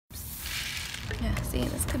Yeah, see,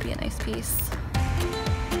 this could be a nice piece.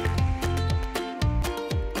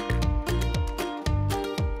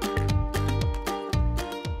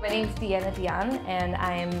 My name's Deanna Dionne, and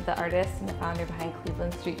I am the artist and the founder behind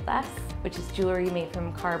Cleveland Street Glass, which is jewelry made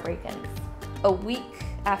from car break-ins. A week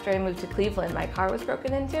after I moved to Cleveland, my car was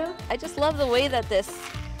broken into. I just love the way that this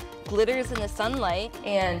glitters in the sunlight,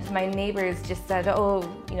 and my neighbors just said, oh,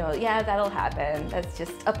 you know, yeah, that'll happen. That's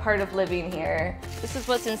just a part of living here. This is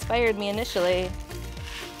what's inspired me initially.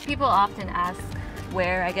 People often ask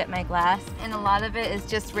where I get my glass, and a lot of it is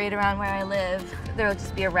just right around where I live. There'll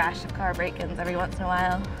just be a rash of car break-ins every once in a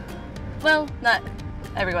while. Well, not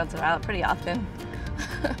every once in a while, pretty often.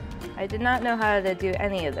 I did not know how to do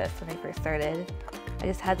any of this when I first started. I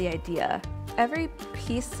just had the idea. Every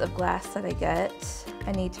piece of glass that I get,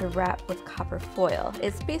 I need to wrap with copper foil.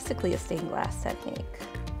 It's basically a stained glass technique.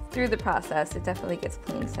 Through the process, it definitely gets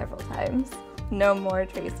cleaned several times. No more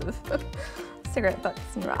trace of cigarette butts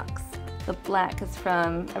and rocks. The black is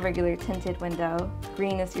from a regular tinted window.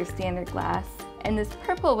 Green is your standard glass. And this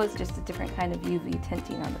purple was just a different kind of UV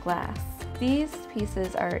tinting on the glass. These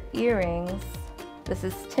pieces are earrings. This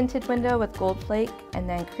is tinted window with gold flake, and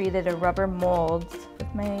then created a rubber mold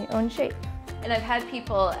with my own shape. And I've had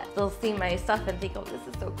people, they'll see my stuff and think, oh, this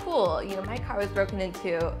is so cool. You know, my car was broken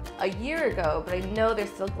into a year ago, but I know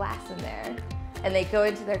there's still glass in there. And they go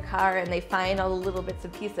into their car and they find all the little bits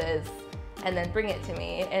and pieces and then bring it to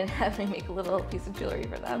me and have me make a little piece of jewelry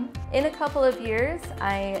for them. In a couple of years,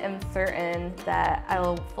 I am certain that I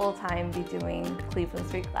will full-time be doing Cleveland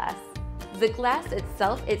Street Glass. The glass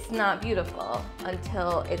itself, it's not beautiful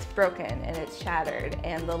until it's broken and it's shattered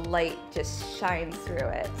and the light just shines through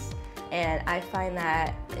it. And I find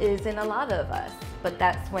that is in a lot of us, but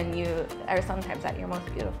that's when you are sometimes at your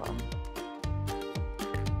most beautiful.